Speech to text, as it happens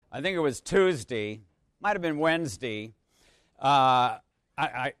I think it was Tuesday, might have been Wednesday. I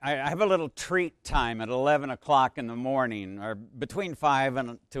have a little treat time at 11 o'clock in the morning, or between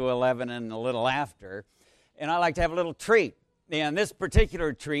 5 to 11 and a little after, and I like to have a little treat. And this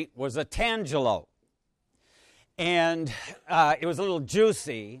particular treat was a Tangelo, and it was a little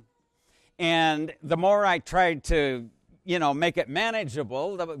juicy, and the more I tried to, make it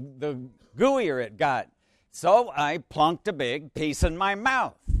manageable, the gooier it got. So I plunked a big piece in my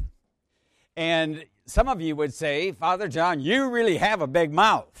mouth. And some of you would say, Father John, you really have a big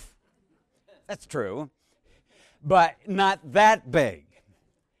mouth. That's true, but not that big.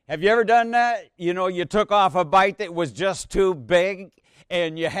 Have you ever done that? You took off a bite that was just too big,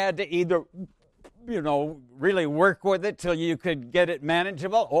 and you had to either, really work with it till you could get it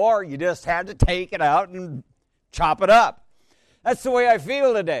manageable, or you just had to take it out and chop it up. That's the way I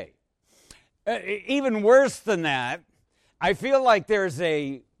feel today. Even worse than that, I feel like there's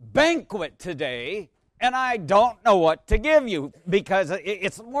a banquet today, and I don't know what to give you, because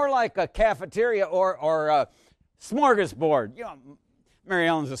it's more like a cafeteria or a smorgasbord. Mary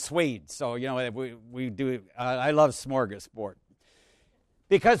Ellen's a Swede, so we do. I love smorgasbord,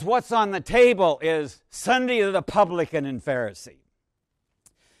 because what's on the table is Sunday of the Publican and Pharisee,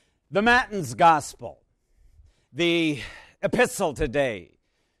 the Matins Gospel, the Epistle today,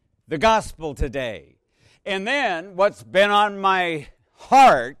 the Gospel today, and then what's been on my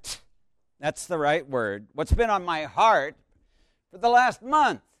heart, that's the right word, what's been on my heart for the last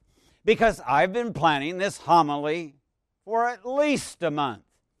month, because I've been planning this homily for at least a month,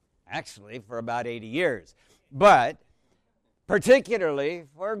 actually for about 80 years, but particularly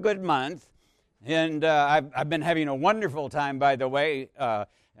for a good month, and I've been having a wonderful time, by the way.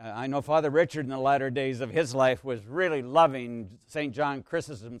 I know Father Richard in the latter days of his life was really loving St. John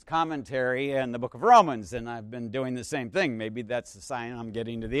Chrysostom's commentary and the book of Romans, and I've been doing the same thing. Maybe that's the sign I'm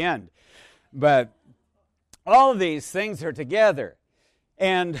getting to the end. But all of these things are together.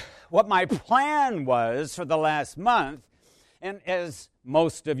 And what my plan was for the last month, and as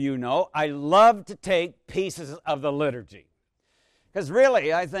most of you know, I love to take pieces of the liturgy. Because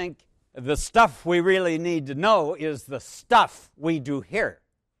really, I think the stuff we really need to know is the stuff we do here.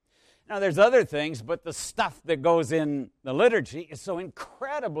 Now, there's other things, but the stuff that goes in the liturgy is so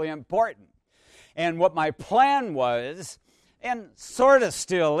incredibly important. And what my plan was, and sort of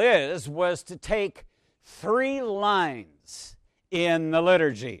still is, was to take 3 lines in the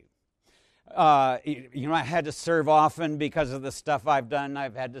liturgy. I had to serve often because of the stuff I've done.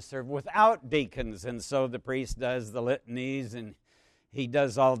 I've had to serve without deacons, and so the priest does the litanies, and he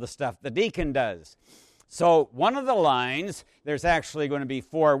does all the stuff the deacon does. So one of the lines, there's actually going to be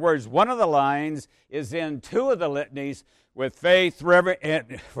 4 words. One of the lines is in 2 of the litanies, with faith,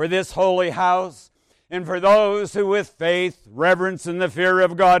 reverence for this holy house, and for those who with faith, reverence, and the fear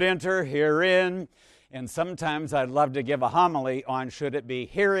of God enter herein. And sometimes I'd love to give a homily on should it be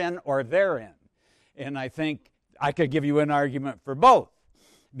herein or therein. And I think I could give you an argument for both,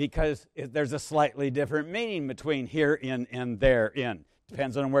 because there's a slightly different meaning between herein and therein.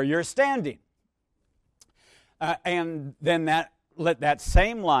 Depends on where you're standing. And then that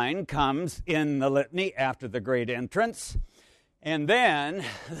same line comes in the litany after the great entrance. And then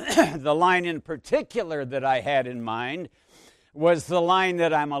the line in particular that I had in mind was the line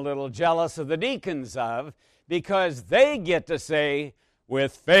that I'm a little jealous of the deacons of, because they get to say,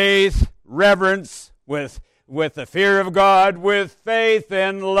 with faith, reverence, with the fear of God, with faith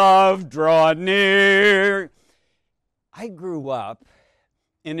and love, draw near. I grew up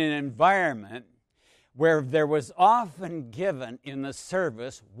in an environment where there was often given in the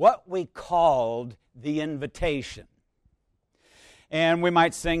service what we called the invitation. And we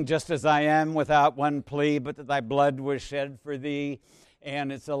might sing, just as I am, without one plea, but that thy blood was shed for thee. And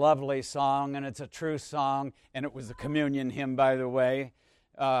it's a lovely song, and it's a true song, and it was a communion hymn, by the way.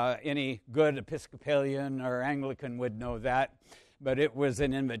 Any good Episcopalian or Anglican would know that. But it was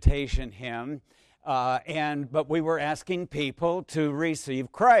an invitation hymn. But we were asking people to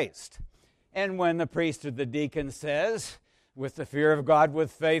receive Christ. And when the priest or the deacon says, with the fear of God,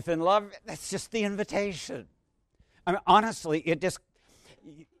 with faith and love, that's just the invitation. I mean, honestly,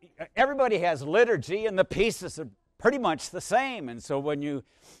 everybody has liturgy, and the pieces are pretty much the same. And so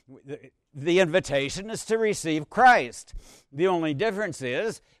the invitation is to receive Christ. The only difference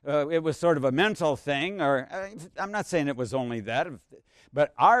is it was sort of a mental thing, or I'm not saying it was only that,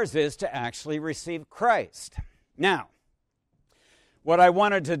 but ours is to actually receive Christ. Now, what I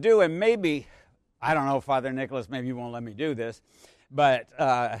wanted to do, and maybe, I don't know, Father Nicholas, maybe you won't let me do this, but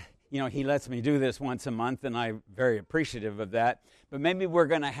he lets me do this once a month, and I'm very appreciative of that. But maybe we're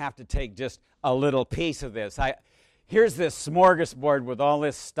going to have to take just a little piece of this. here's this smorgasbord with all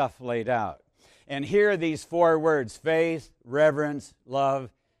this stuff laid out. And here are these 4 words: faith, reverence, love,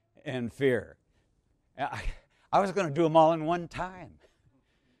 and fear. I was going to do them all in one time.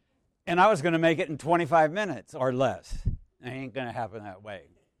 And I was going to make it in 25 minutes or less. It ain't going to happen that way.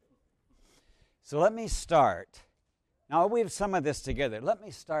 So let me start. Now, we have some of this together. Let me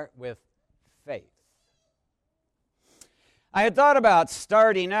start with faith. I had thought about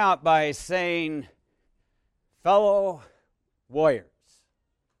starting out by saying, fellow warriors,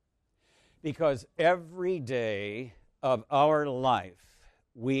 because every day of our life,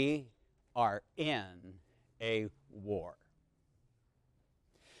 we are in a war.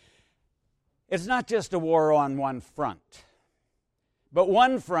 It's not just a war on one front, but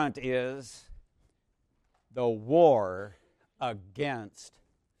one front is the war against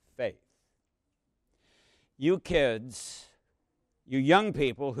faith. You kids, you young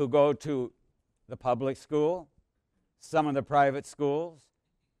people who go to the public school, some of the private schools,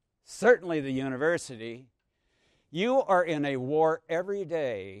 certainly the university, you are in a war every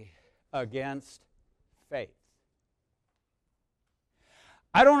day against faith.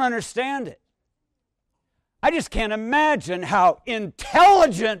 I don't understand it. I just can't imagine how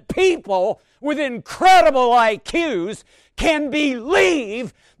intelligent people with incredible IQs can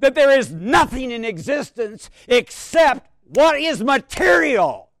believe that there is nothing in existence except what is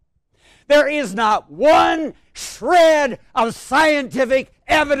material. There is not one shred of scientific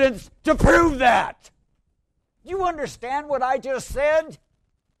evidence to prove that. Do you understand what I just said?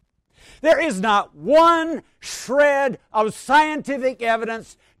 There is not one shred of scientific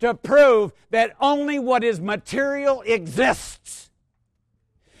evidence to prove that only what is material exists.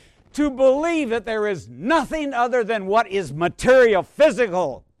 To believe that there is nothing other than what is material,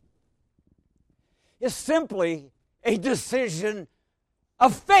 physical, is simply a decision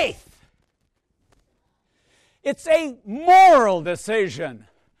of faith. It's a moral decision.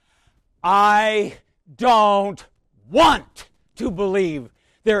 I don't want to believe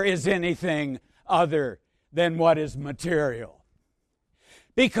there is anything other than what is material.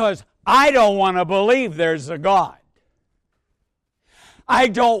 Because I don't want to believe there's a God. I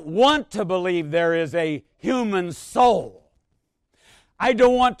don't want to believe there is a human soul. I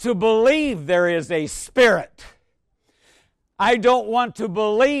don't want to believe there is a spirit. I don't want to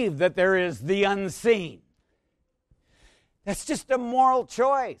believe that there is the unseen. That's just a moral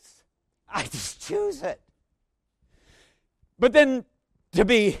choice. I just choose it. But then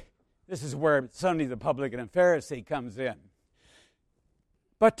this is where Sunday the publican and Pharisee comes in.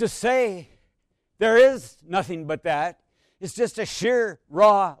 But to say there is nothing but that is just a sheer,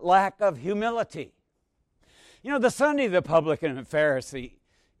 raw lack of humility. You know, the Sunday the publican and Pharisee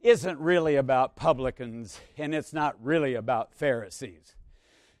isn't really about publicans, and it's not really about Pharisees.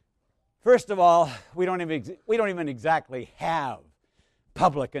 First of all, we don't even exactly have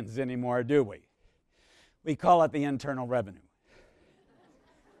publicans anymore, do we? We call it the Internal Revenue.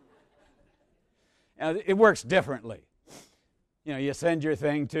 Now, it works differently. You know, you send your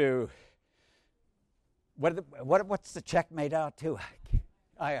thing to, what's the check made out to?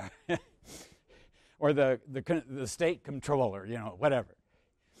 Or the state controller, you know, whatever.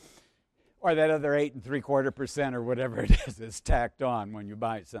 Or that other 8 3/4% or whatever it is that's tacked on when you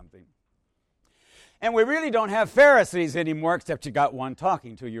buy something. And we really don't have Pharisees anymore, except you got one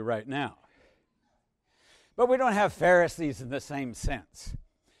talking to you right now. But we don't have Pharisees in the same sense.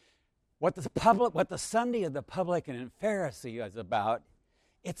 What the Sunday of the publican and Pharisee is about,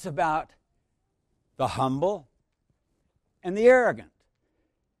 it's about the humble and the arrogant.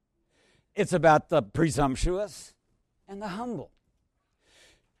 It's about the presumptuous and the humble.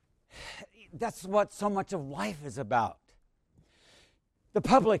 That's what so much of life is about. The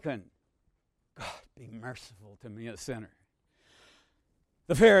publican, God, be merciful to me, a sinner.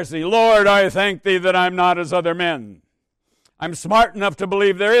 The Pharisee, Lord, I thank thee that I'm not as other men. I'm smart enough to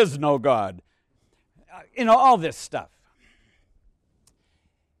believe there is no God. You know, all this stuff.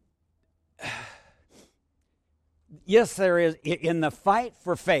 Yes, there is. In the fight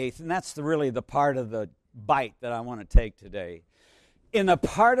for faith, and that's really the part of the bite that I want to take today. In the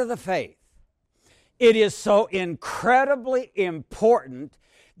part of the faith, it is so incredibly important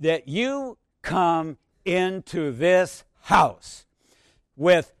that you come into this house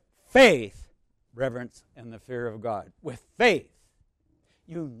with faith, reverence, and the fear of God. With faith.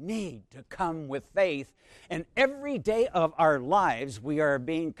 You need to come with faith. And every day of our lives, we are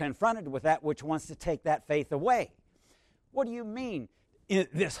being confronted with that which wants to take that faith away. What do you mean, in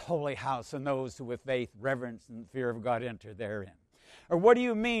this holy house and those who with faith, reverence, and fear of God enter therein? Or what do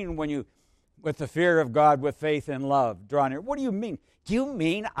you mean when with the fear of God, with faith and love, draw near. What do you mean? Do you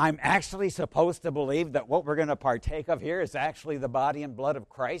mean I'm actually supposed to believe that what we're going to partake of here is actually the body and blood of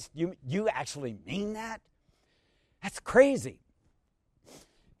Christ? You actually mean that? That's crazy.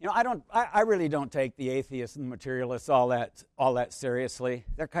 You know, I really don't take the atheists and materialists all that seriously.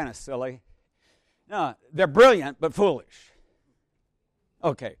 They're kind of silly. No, they're brilliant but foolish.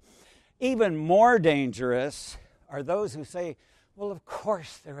 Okay. Even more dangerous are those who say, well, of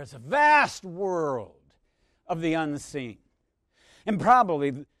course there is a vast world of the unseen. And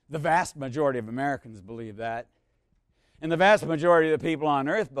probably the vast majority of Americans believe that. And the vast majority of the people on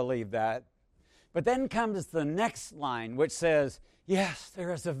earth believe that. But then comes the next line, which says, yes,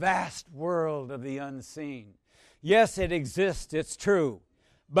 there is a vast world of the unseen. Yes, it exists, it's true.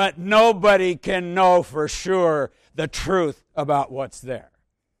 But nobody can know for sure the truth about what's there.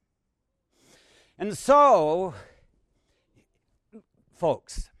 And so,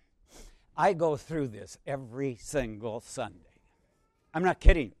 folks, I go through this every single Sunday. I'm not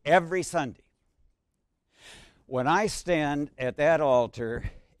kidding, every Sunday. When I stand at that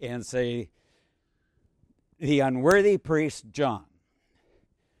altar and say, the unworthy priest John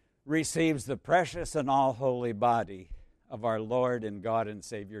receives the precious and all-holy body of our Lord and God and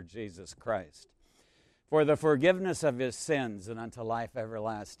Savior Jesus Christ for the forgiveness of his sins and unto life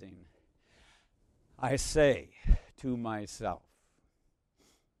everlasting, I say to myself,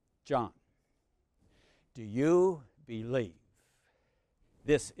 John, do you believe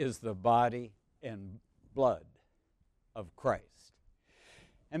this is the body and blood of Christ?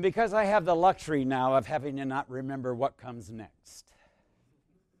 And because I have the luxury now of having to not remember what comes next,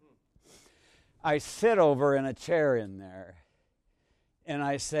 I sit over in a chair in there and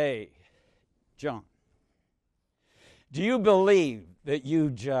I say, John, do you believe that you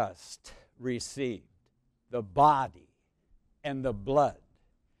just received the body and the blood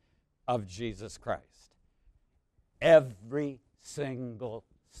of Jesus Christ? Every single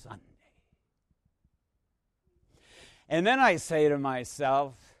Sunday. And then I say to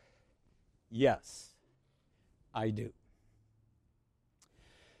myself, yes, I do.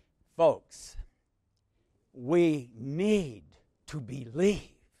 Folks, we need to believe.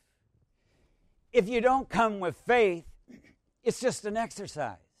 If you don't come with faith, it's just an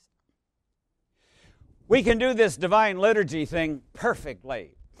exercise. We can do this divine liturgy thing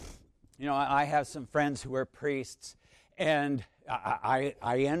perfectly. You know, I have some friends who are priests, and I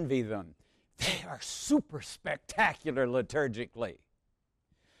envy them. They are super spectacular liturgically.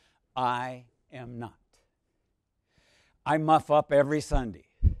 I am not. I muff up every Sunday.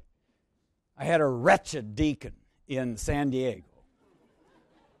 I had a wretched deacon in San Diego.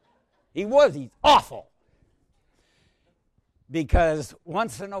 He's awful. Because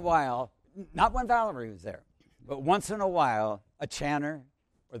once in a while, not when Valerie was there, but once in a while, a chanter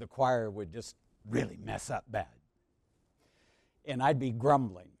or the choir would just really mess up bad. And I'd be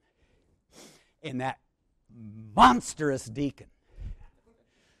grumbling. And that monstrous deacon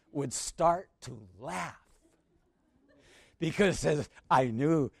would start to laugh. Because it says, I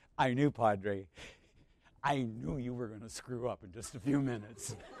knew, Padre. I knew you were going to screw up in just a few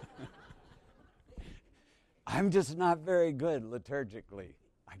minutes. I'm just not very good liturgically.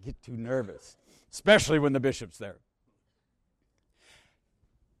 I get too nervous, especially when the bishop's there.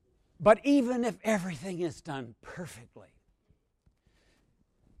 But even if everything is done perfectly,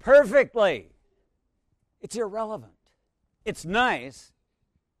 it's irrelevant. It's nice,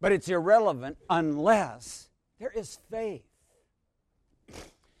 but it's irrelevant unless there is faith.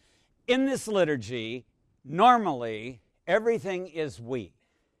 In this liturgy, normally, everything is we.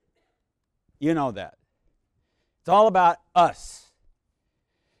 You know that. It's all about us,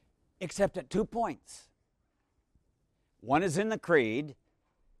 except at 2 points. One is in the creed,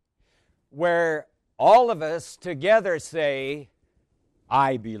 where all of us together say,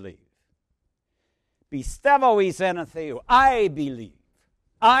 I believe. Pistevo vis anatheo. I believe.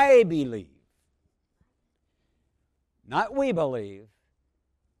 I believe. Not we believe.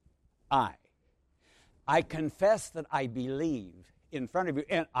 I confess that I believe in front of you,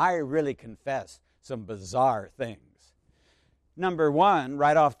 and I really confess some bizarre things. Number one,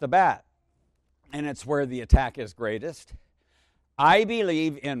 right off the bat, and it's where the attack is greatest, I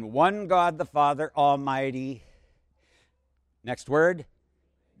believe in one God the Father Almighty. Next word,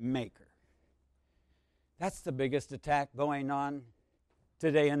 Maker. That's the biggest attack going on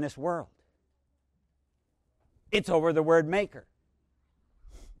today in this world. It's over the word Maker.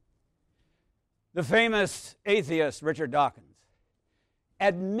 The famous atheist Richard Dawkins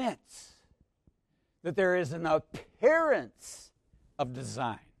admits that there is an appearance of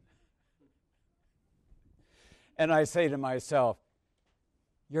design. And I say to myself,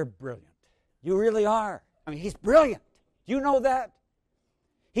 you're brilliant. You really are. I mean, he's brilliant. Do you know that?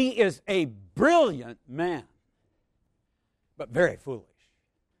 He is a brilliant man, but very foolish.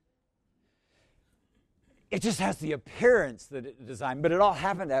 It just has the appearance that it's designed, but it all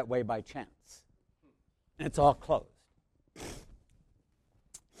happened that way by chance. And it's all closed.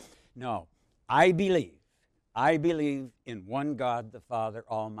 No, I believe in one God, the Father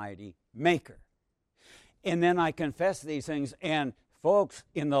Almighty, Maker. And then I confess these things, and folks,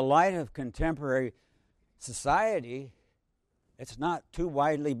 in the light of contemporary society, it's not too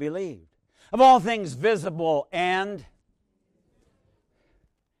widely believed. Of all things visible and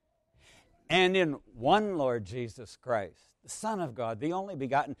in one Lord Jesus Christ, the Son of God, the only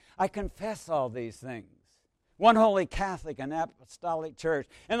begotten, I confess all these things. One holy Catholic and Apostolic Church,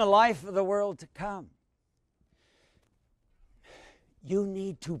 and the life of the world to come. You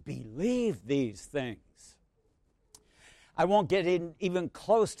need to believe these things. I won't get even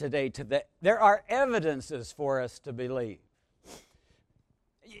close today to that. There are evidences for us to believe.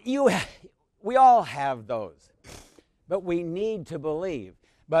 We all have those, but we need to believe.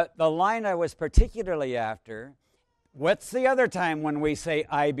 But the line I was particularly after, what's the other time when we say,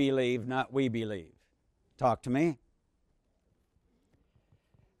 I believe, not we believe? Talk to me.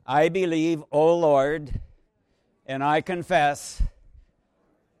 I believe, O Lord, and I confess.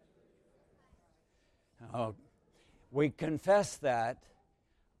 Oh, we confess that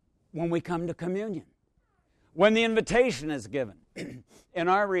when we come to communion, when the invitation is given. And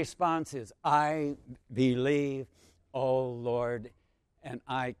our response is, I believe, O Lord, and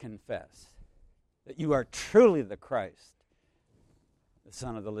I confess that you are truly the Christ, the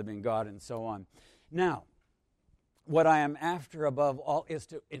Son of the living God, and so on. Now, what I am after above all is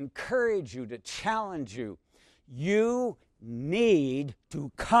to encourage you, to challenge you. You need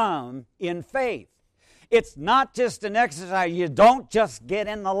to come in faith. It's not just an exercise. You don't just get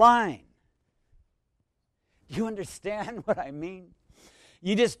in the line. Do you understand what I mean?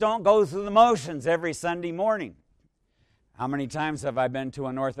 You just don't go through the motions every Sunday morning. How many times have I been to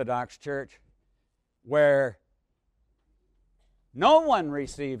an Orthodox church where no one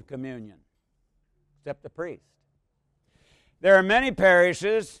received communion except the priest? There are many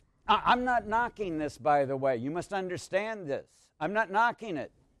parishes. I'm not knocking this, by the way. You must understand this. I'm not knocking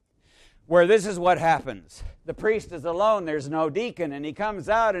it. Where this is what happens. The priest is alone. There's no deacon. And he comes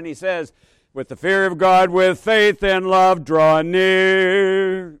out and he says, with the fear of God, with faith and love, draw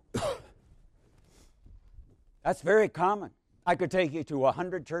near. That's very common. I could take you to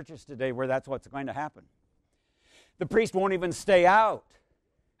 100 churches today where that's what's going to happen. The priest won't even stay out.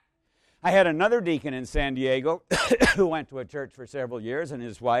 I had another deacon in San Diego who went to a church for several years, and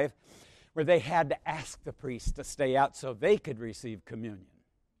his wife, where they had to ask the priest to stay out so they could receive communion.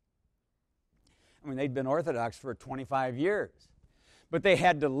 I mean, they'd been Orthodox for 25 years. But they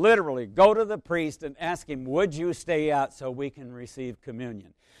had to literally go to the priest and ask him, would you stay out so we can receive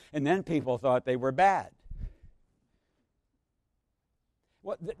communion? And then people thought they were bad.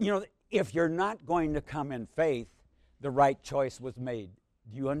 Well, if you're not going to come in faith, the right choice was made.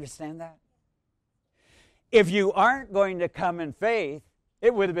 Do you understand that? If you aren't going to come in faith,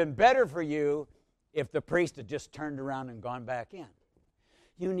 it would have been better for you if the priest had just turned around and gone back in.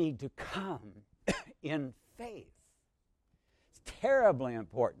 You need to come in faith. It's terribly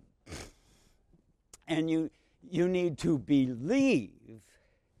important. And you need to believe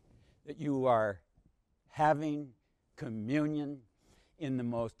that you are having communion in the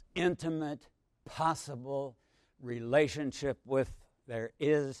most intimate possible relationship there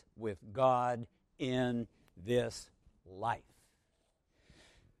is with God in this life.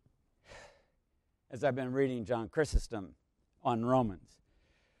 As I've been reading John Chrysostom on Romans,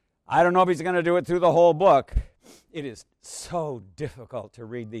 I don't know if he's going to do it through the whole book. It is so difficult to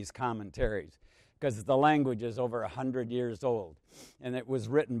read these commentaries because the language is over 100 years old. And it was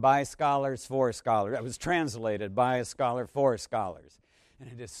written by scholars for scholars. It was translated by a scholar for scholars. And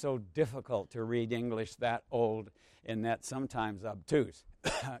it is so difficult to read English that old and that sometimes obtuse.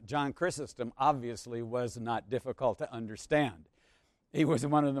 John Chrysostom obviously was not difficult to understand. He was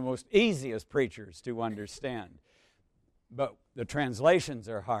one of the most easiest preachers to understand. But the translations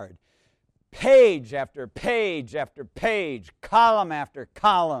are hard. Page after page after page, column after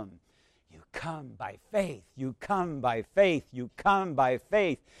column. You come by faith. You come by faith. You come by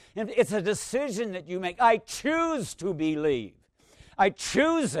faith. And it's a decision that you make. I choose to believe. I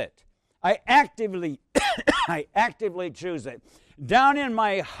choose it. I actively choose it. Down in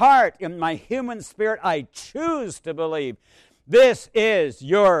my heart, in my human spirit, I choose to believe. This is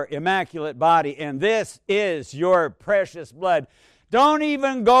your immaculate body, and this is your precious blood. Don't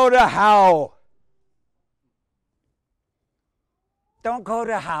even go to how. Don't go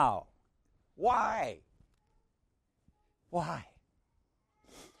to how. Why? Why?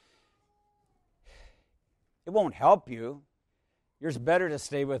 It won't help you. Yours better to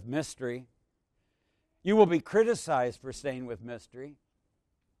stay with mystery. You will be criticized for staying with mystery.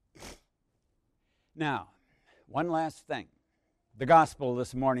 Now, one last thing. The gospel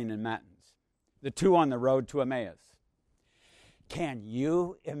this morning in Matins. The two on the road to Emmaus. Can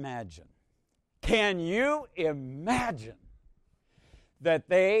you imagine? Can you imagine that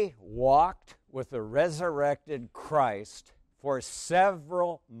they walked with the resurrected Christ for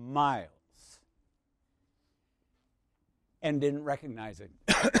several miles and didn't recognize him?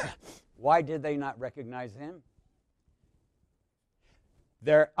 Why did they not recognize him?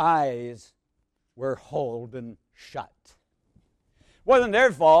 Their eyes were holden shut. Wasn't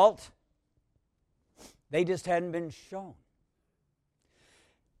their fault. They just hadn't been shown.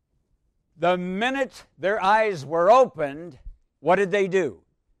 The minute their eyes were opened, what did they do?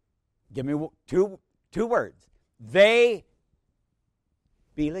 Give me two words. They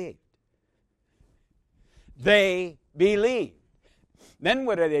believed. They believed. Then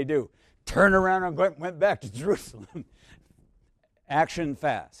what did they do? Turn around and went back to Jerusalem. Action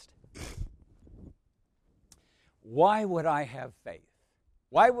fast. Why would I have faith?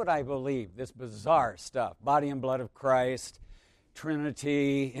 Why would I believe this bizarre stuff? Body and blood of Christ,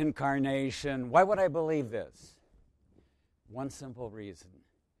 Trinity, incarnation. Why would I believe this? One simple reason.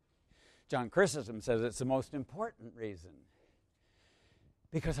 John Chrysostom says it's the most important reason.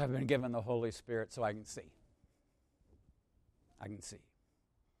 Because I've been given the Holy Spirit so I can see. I can see.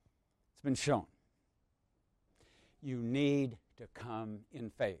 It's been shown. You need to come in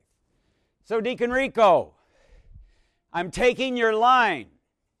faith. So, Deacon Rico, I'm taking your line.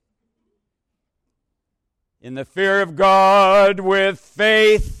 In the fear of God, with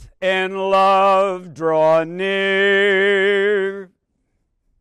faith and love, draw near.